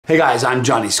Hey guys, I'm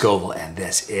Johnny Scoville and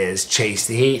this is Chase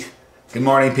the Heat. Good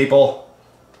morning, people.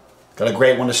 Got a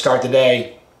great one to start the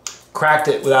day. Cracked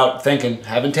it without thinking.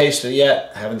 Haven't tasted it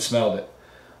yet. Haven't smelled it.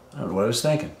 I don't know what I was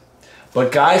thinking.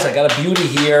 But guys, I got a beauty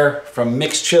here from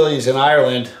Mixed Chilies in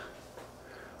Ireland.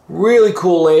 Really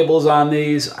cool labels on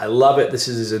these. I love it. This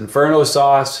is his Inferno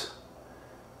sauce.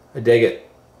 I dig it.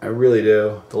 I really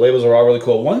do. The labels are all really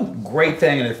cool. One great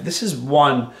thing, and if this is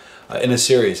one in a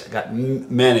series, I got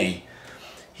many.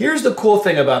 Here's the cool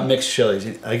thing about Mixed Chilies,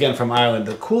 again from Ireland.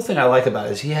 The cool thing I like about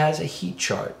it is he has a heat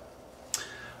chart.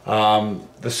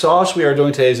 The sauce we are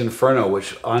doing today is Inferno,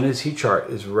 which on his heat chart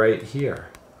is right here.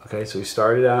 Okay, so we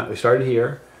started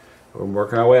here. We're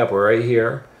working our way up. We're right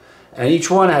here, and each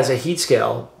one has a heat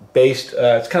scale based.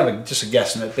 It's kind of just a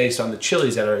guesstimate based on the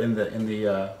chilies that are in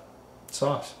the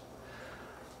sauce.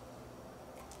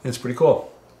 It's pretty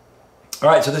cool. All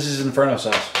right, so this is Inferno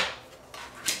sauce.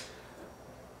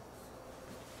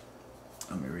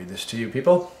 Let me read this to you,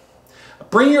 people.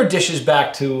 Bring your dishes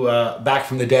back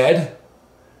from the dead.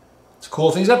 It's a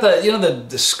cool thing. He's got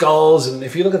the skulls, and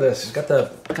if you look at this, he's got the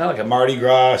kind of like a Mardi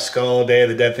Gras skull, Day of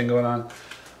the Dead thing going on.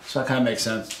 So that kind of makes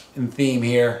sense in theme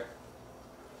here.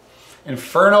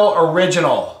 Inferno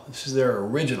Original. This is their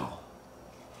original.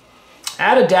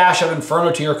 Add a dash of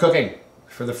Inferno to your cooking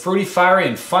for the fruity, fiery,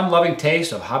 and fun-loving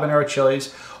taste of habanero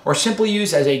chilies, or simply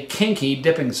use as a kinky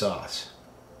dipping sauce.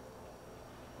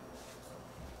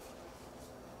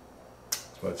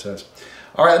 That's what it says.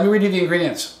 All right, let me read you the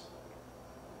ingredients.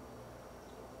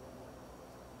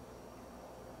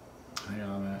 Hang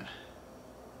on a minute.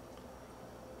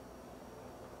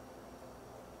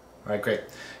 All right, great.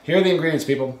 Here are the ingredients,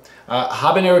 people.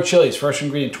 Habanero chilies, first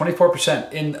ingredient,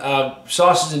 24%. In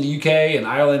sauces in the UK and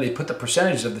Ireland, they put the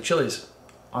percentages of the chilies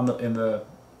on the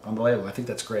label. I think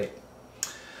that's great.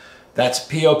 That's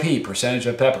POP, percentage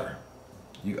of pepper.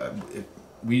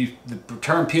 The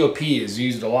term POP is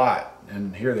used a lot,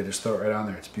 and here they just throw it right on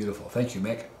there. It's beautiful. Thank you,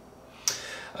 Mick.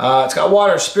 It's got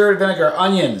water, spirit vinegar,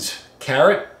 onions,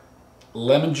 carrot,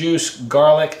 lemon juice,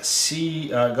 garlic,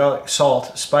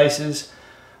 salt, spices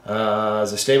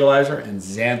as a stabilizer, and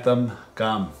xanthan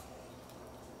gum.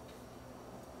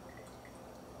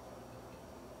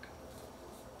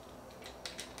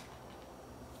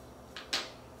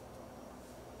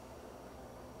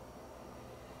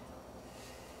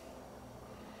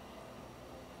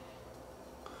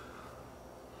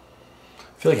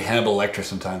 I feel like Hannibal Lecter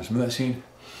sometimes. Remember that scene?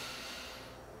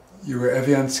 You were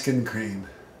Evian skin cream,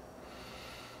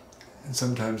 and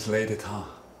sometimes lait de temps,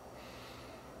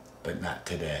 but not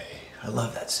today. I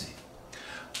love that scene.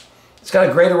 It's got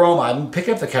a great aroma. I'm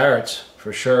picking up the carrots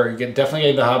for sure. You get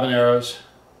definitely the habaneros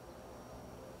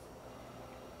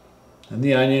and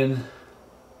the onion.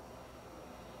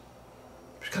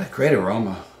 It's got a great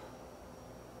aroma.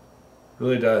 It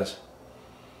really does.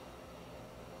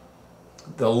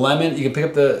 The lemon, you can pick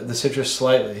up the citrus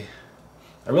slightly.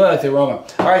 I really like the aroma.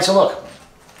 All right, so look.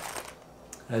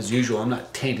 As usual, I'm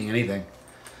not tainting anything.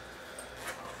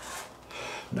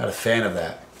 I'm not a fan of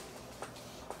that.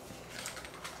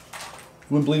 You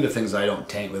wouldn't believe the things I don't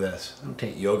taint with this. I don't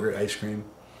taint yogurt, ice cream.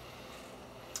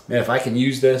 Man, if I can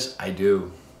use this, I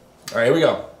do. All right, here we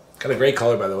go. Got a great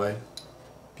color, by the way.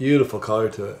 Beautiful color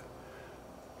to it.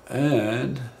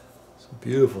 And some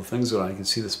beautiful things going on. You can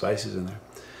see the spices in there.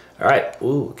 All right,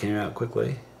 ooh, it came out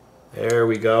quickly. There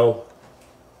we go.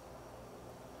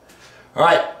 All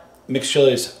right, Mixed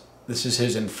Chilies. This is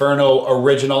his Inferno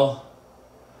Original.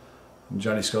 I'm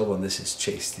Johnny Scoville, and this is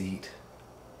Chase the Heat.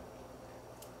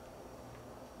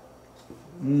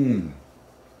 Mmm.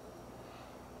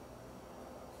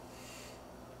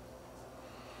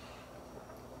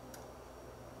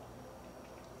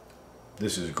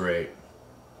 This is great.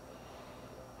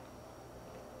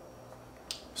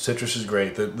 Citrus is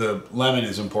great. The lemon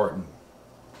is important.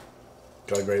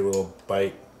 Got a great little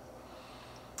bite.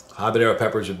 Habanero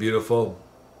peppers are beautiful.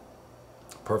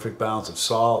 Perfect balance of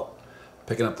salt.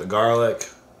 Picking up the garlic.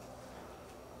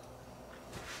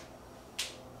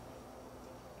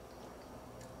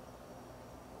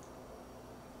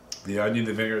 The onion,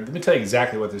 the vinegar. Let me tell you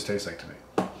exactly what this tastes like to me.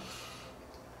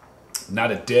 Not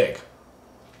a dig.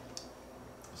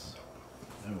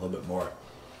 A little bit more.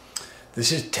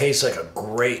 This tastes like a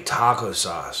great taco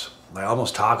sauce, like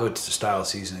almost taco style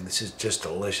seasoning. This is just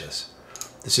delicious.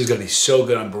 This is gonna be so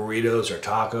good on burritos or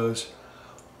tacos.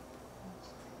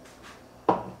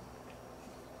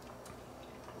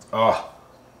 Oh,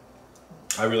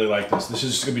 I really like this. This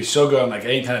is gonna be so good on like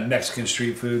any kind of Mexican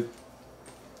street food.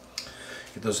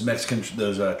 Get those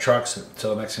trucks that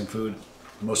sell Mexican food,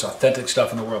 the most authentic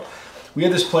stuff in the world. We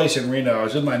had this place in Reno. I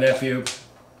was with my nephew.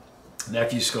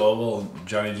 nephew Scoville,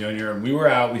 Johnny Jr., and we were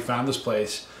out. We found this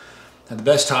place, had the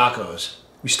best tacos.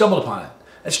 We stumbled upon it.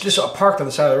 It's just parked on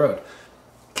the side of the road.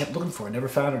 Kept looking for it, never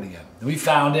found it again. And we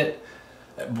found it.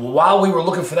 While we were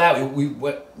looking for that, we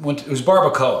went it was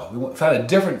barbacoa. We found a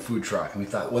different food truck, and we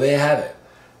thought, well, they have it.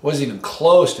 It wasn't even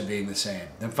close to being the same.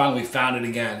 Then finally we found it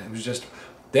again. It was just,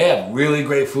 they have really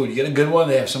great food. You get a good one,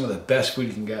 they have some of the best food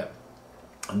you can get.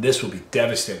 And this will be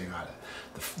devastating on it.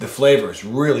 The flavor is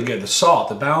really good. The salt,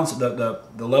 the balance, the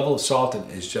level of salt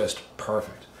is just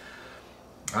perfect.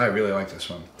 I really like this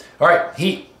one. All right,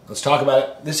 heat. Let's talk about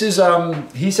it. This is,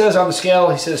 he says on the scale,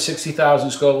 he says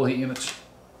 60,000 Scoville heat units.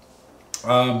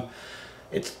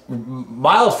 It's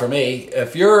mild for me.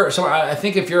 If you're, I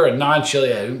think if you're a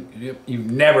non-chili,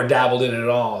 you've never dabbled in it at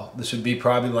all, this would be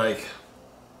probably like,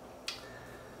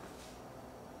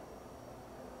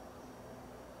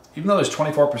 even though there's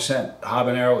 24%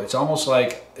 habanero, it's almost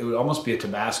like, it would almost be a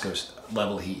Tabasco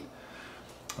level heat.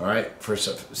 All right, for a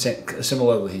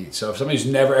similar level of heat. So if somebody's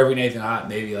never ever eaten anything hot,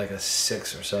 maybe like a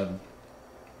 6 or 7.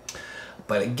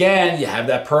 But again, you have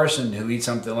that person who eats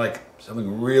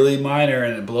something really minor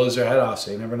and it blows their head off,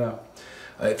 so you never know.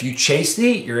 If you chase the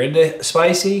heat, you're into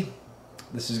spicy,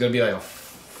 this is going to be like a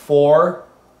 4,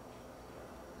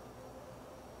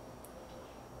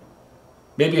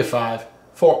 maybe a 5,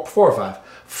 4 or 5.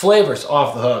 Flavors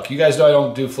off the hook. You guys know I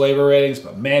don't do flavor ratings,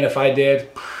 but man, if I did,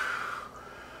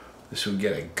 this would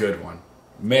get a good one.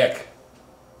 Mick,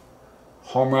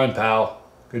 home run, pal.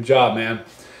 Good job, man.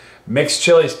 Mixed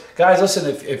chilies. Guys, listen,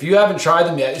 if you haven't tried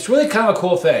them yet, it's really kind of a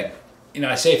cool thing. You know,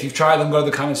 I say if you've tried them, go to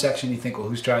the comment section, you think, well,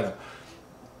 who's tried them?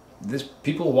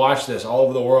 People watch this all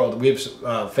over the world. We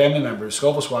have family members,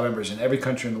 Scoville Squad members in every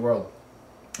country in the world.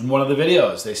 In one of the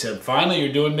videos, they said, finally,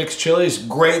 you're doing mixed chilies,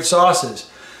 great sauces.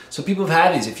 So people have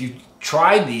had these. If you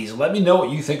tried these, let me know what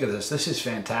you think of this. This is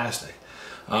fantastic.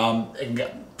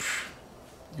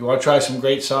 You want to try some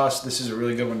great sauce? This is a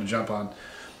really good one to jump on.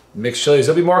 Mixed chilies.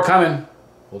 There'll be more coming.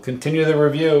 We'll continue the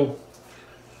review.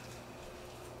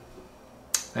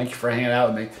 Thank you for hanging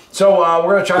out with me. So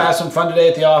we're going to try to have some fun today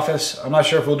at the office. I'm not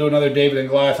sure if we'll do another David and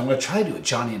Goliath. I'm going to try to do a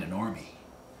Johnny and a Normie.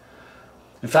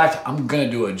 In fact, I'm going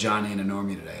to do a Johnny and a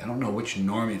Normie today. I don't know which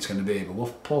Normie it's going to be, but we'll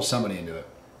pull somebody into it.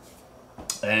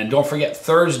 And don't forget,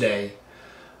 Thursday,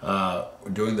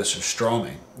 we're doing this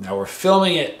surstroming. Now we're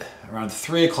filming it around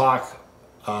 3 o'clock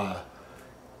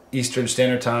Eastern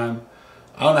Standard Time.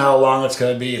 I don't know how long it's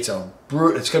going to be. It's going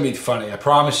to be funny. I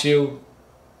promise you,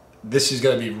 this is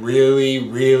going to be really,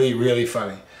 really, really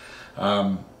funny.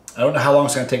 I don't know how long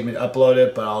it's going to take me to upload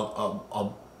it,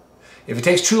 but if it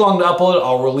takes too long to upload it,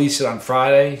 I'll release it on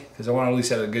Friday because I want to release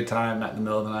it at a good time, not in the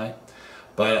middle of the night.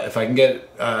 But if I can get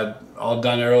all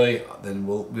done early, then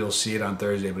we'll see it on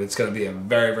Thursday. But it's going to be a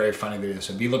very, very funny video,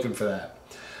 so be looking for that.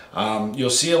 You'll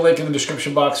see a link in the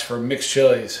description box for mixed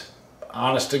chilies.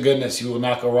 Honest to goodness, you will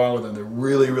not go wrong with them. They're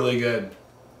really, really good.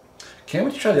 Can't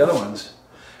wait to try the other ones.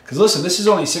 Because listen, this is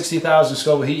only 60,000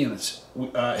 Scoville heat units.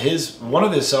 One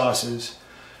of his sauces,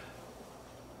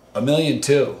 1.2 million.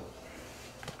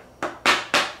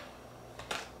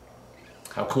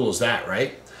 How cool is that,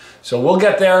 right? So we'll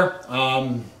get there.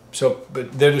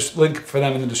 But there's a link for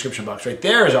them in the description box. Right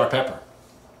there is our pepper.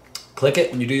 Click it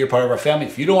when you do your part of our family.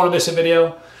 If you don't want to miss a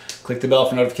video, click the bell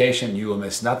for notification. You will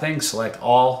miss nothing. Select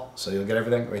all, so you'll get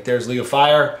everything. Right there is League of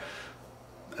Fire.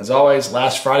 As always,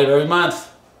 last Friday of every month.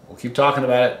 We'll keep talking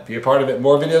about it. Be a part of it.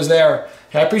 More videos there.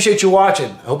 Hey, I appreciate you watching.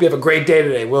 I hope you have a great day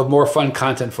today. We'll have more fun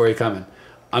content for you coming.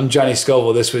 I'm Johnny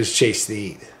Scoville. This was Chase the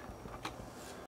Heat.